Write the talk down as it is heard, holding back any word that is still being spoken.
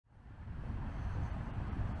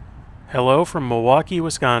Hello from Milwaukee,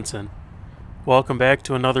 Wisconsin. Welcome back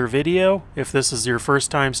to another video. If this is your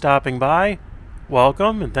first time stopping by,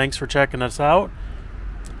 welcome and thanks for checking us out.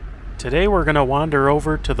 Today we're going to wander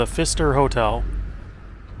over to the Pfister Hotel.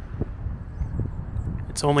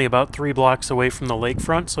 It's only about 3 blocks away from the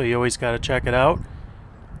lakefront, so you always got to check it out.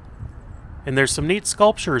 And there's some neat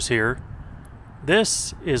sculptures here.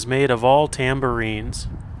 This is made of all tambourines.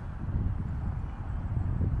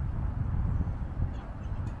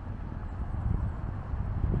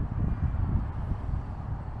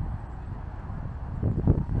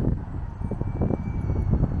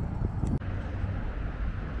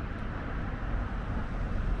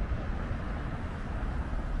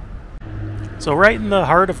 So right in the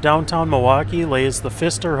heart of downtown Milwaukee lays the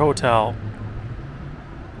Pfister Hotel.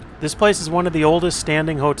 This place is one of the oldest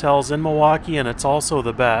standing hotels in Milwaukee, and it's also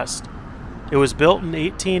the best. It was built in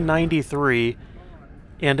 1893,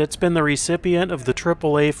 and it's been the recipient of the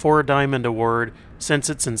AAA 4 Diamond Award since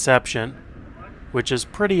its inception, which is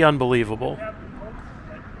pretty unbelievable.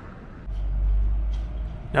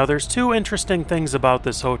 Now there's 2 interesting things about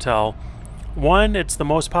this hotel. One, it's the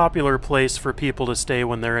most popular place for people to stay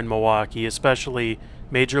when they're in Milwaukee, especially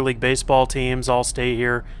Major League Baseball teams all stay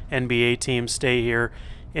here, NBA teams stay here,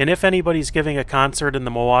 and if anybody's giving a concert in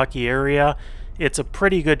the Milwaukee area, it's a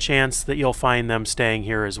pretty good chance that you'll find them staying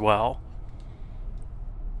here as well.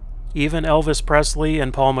 Even Elvis Presley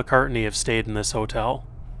and Paul McCartney have stayed in this hotel.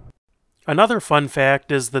 Another fun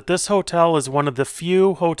fact is that this hotel is one of the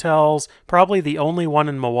few hotels, probably the only one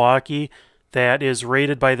in Milwaukee, that is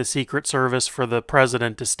rated by the Secret Service for the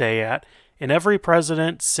president to stay at. And every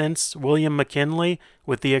president since William McKinley,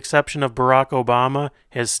 with the exception of Barack Obama,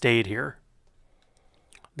 has stayed here.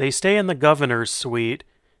 They stay in the governor's suite,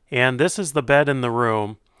 and this is the bed in the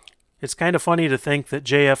room. It's kind of funny to think that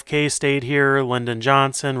JFK stayed here, Lyndon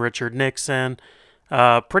Johnson, Richard Nixon,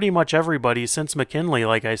 pretty much everybody since McKinley,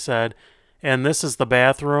 like I said. And this is the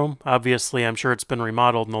bathroom. Obviously, I'm sure it's been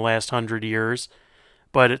remodeled in the last 100 years.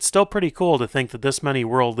 But it's still pretty cool to think that this many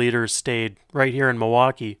world leaders stayed right here in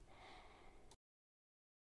Milwaukee.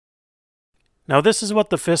 Now this is what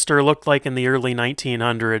the Pfister looked like in the early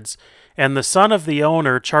 1900s, and the son of the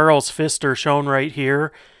owner, Charles Pfister, shown right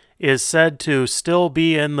here, is said to still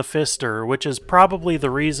be in the Pfister, which is probably the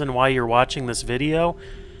reason why you're watching this video,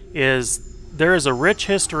 is there is a rich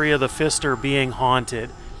history of the Pfister being haunted.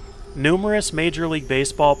 Numerous Major League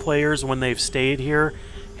Baseball players, when they've stayed here,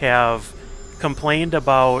 have complained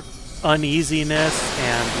about uneasiness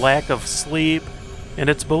and lack of sleep, and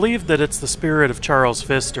it's believed that it's the spirit of Charles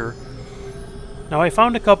Pfister. Now I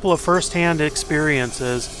found a couple of first-hand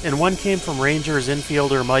experiences, and one came from Rangers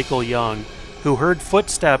infielder Michael Young, who heard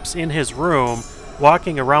footsteps in his room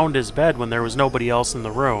walking around his bed when there was nobody else in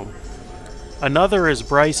the room. Another is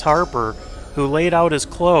Bryce Harper, who laid out his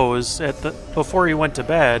clothes before he went to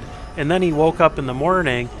bed, and then he woke up in the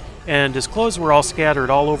morning and his clothes were all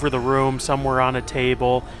scattered all over the room, somewhere on a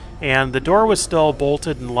table, and the door was still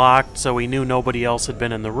bolted and locked, so he knew nobody else had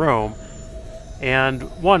been in the room. And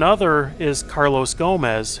one other is Carlos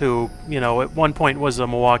Gomez, who, at one point was a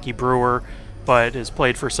Milwaukee Brewer, but has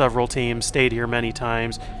played for several teams, stayed here many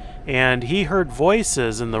times, and he heard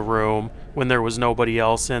voices in the room when there was nobody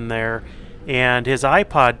else in there, and his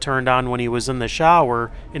iPod turned on when he was in the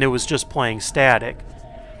shower, and it was just playing static.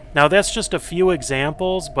 Now that's just a few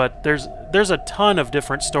examples, but there's a ton of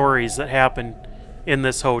different stories that happen in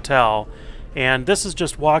this hotel, and this is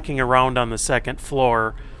just walking around on the 2nd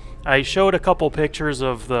floor. I showed a couple pictures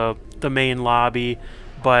of the main lobby,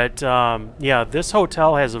 but yeah, this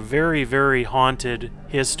hotel has a very, very haunted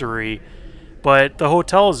history, but the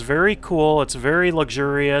hotel is very cool. It's very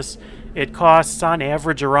luxurious. It costs on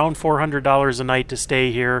average around $400 a night to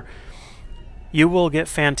stay here. You will get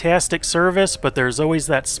fantastic service, but there's always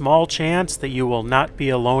that small chance that you will not be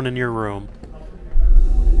alone in your room.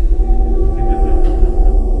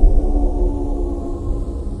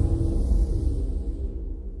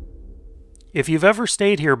 If you've ever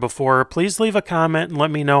stayed here before, please leave a comment and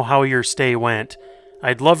let me know how your stay went.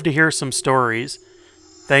 I'd love to hear some stories.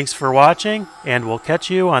 Thanks for watching, and we'll catch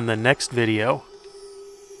you on the next video.